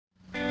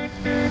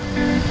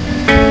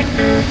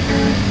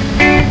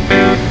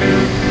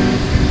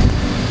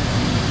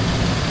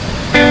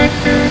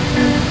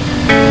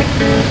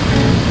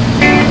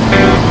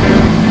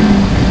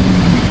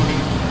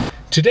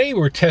Today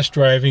we're test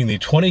driving the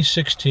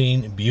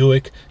 2016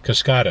 Buick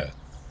Cascada,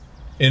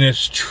 and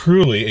it's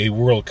truly a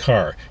world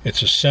car.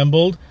 It's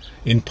assembled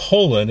in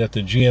Poland at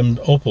the GM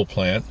Opel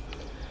plant.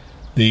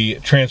 The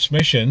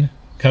transmission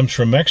comes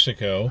from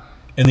Mexico,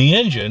 and the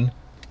engine,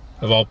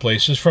 of all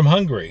places, from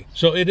Hungary.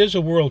 So it is a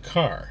world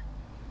car.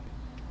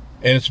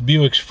 And it's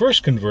Buick's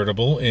first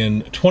convertible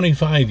in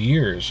 25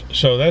 years,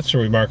 so that's a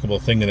remarkable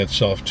thing in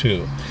itself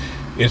too.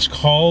 It's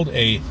called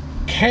a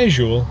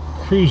casual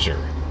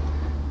cruiser,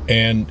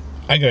 and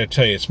I gotta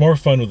tell you, it's more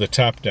fun with the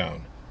top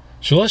down.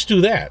 So let's do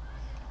that.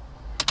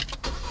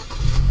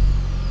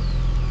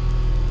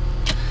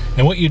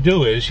 And what you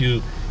do is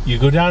you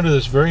go down to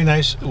this very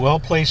nice,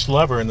 well-placed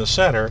lever in the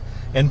center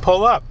and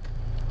pull up.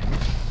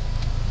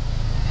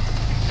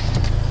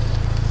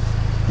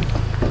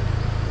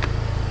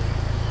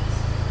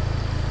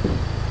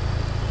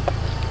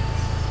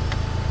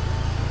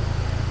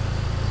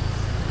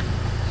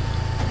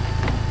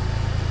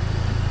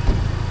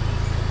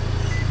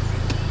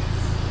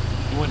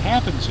 What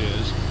happens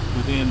is,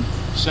 within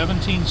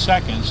 17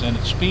 seconds, and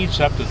it speeds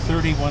up to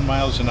 31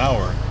 miles an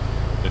hour,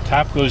 the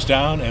top goes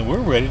down and we're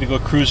ready to go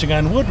cruising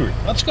on Woodward.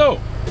 Let's go!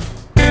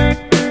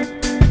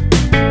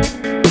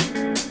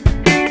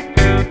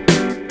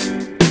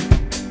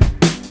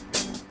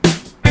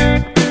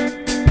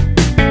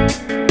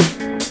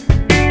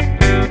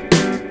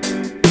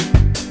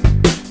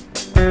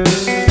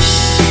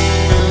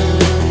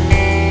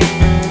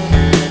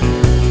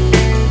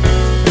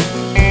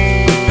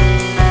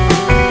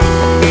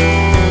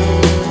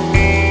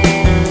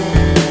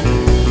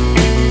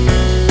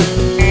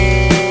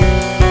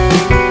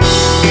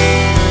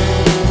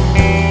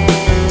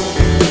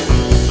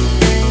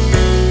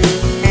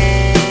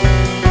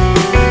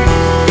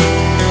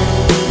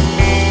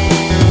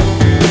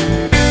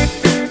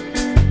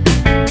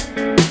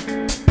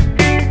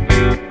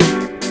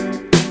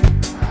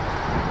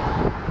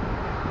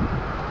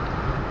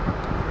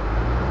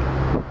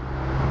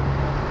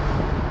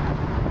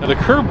 Now, the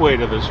curb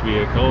weight of this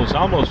vehicle is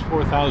almost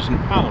 4,000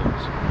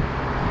 pounds,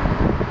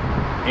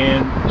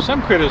 and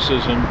some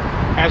criticism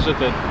has it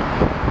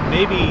that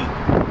maybe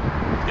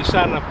it's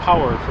not enough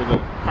power for the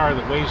car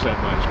that weighs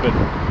that much,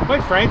 but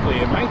quite frankly,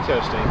 in my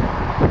testing,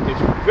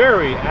 it's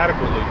very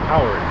adequately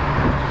powered,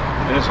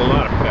 and it's a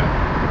lot of pep.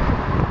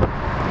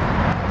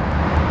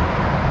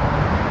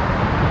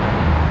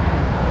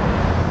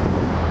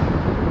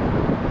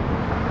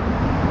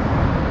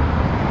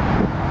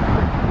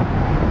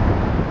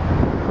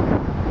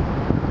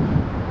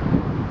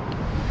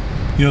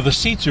 You know, the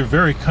seats are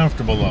very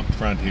comfortable up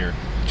front here.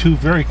 Two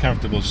very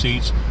comfortable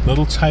seats, a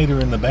little tighter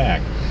in the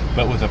back.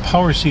 But with a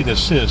power seat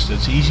assist,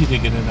 it's easy to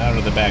get in and out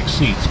of the back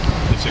seats.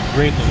 It's a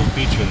great little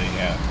feature they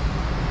have.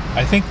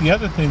 I think the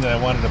other thing that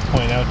I wanted to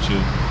point out to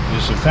you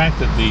is the fact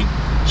that the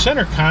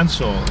center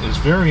console is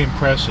very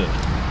impressive,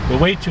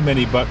 but way too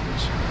many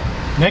buttons.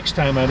 Next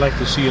time I'd like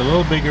to see a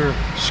little bigger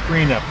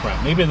screen up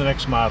front. Maybe in the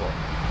next model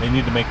they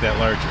need to make that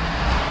larger.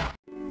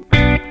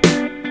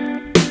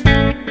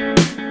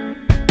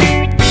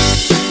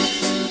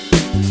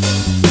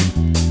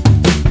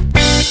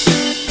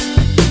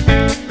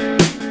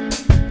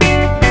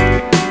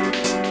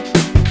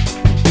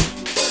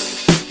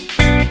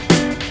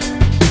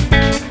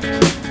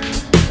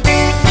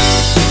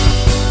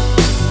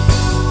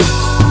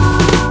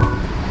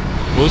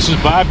 This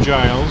is Bob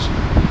Giles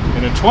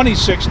in a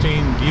 2016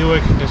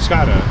 Buick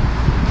Cascada,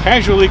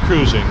 casually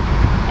cruising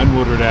on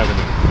Woodward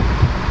Avenue.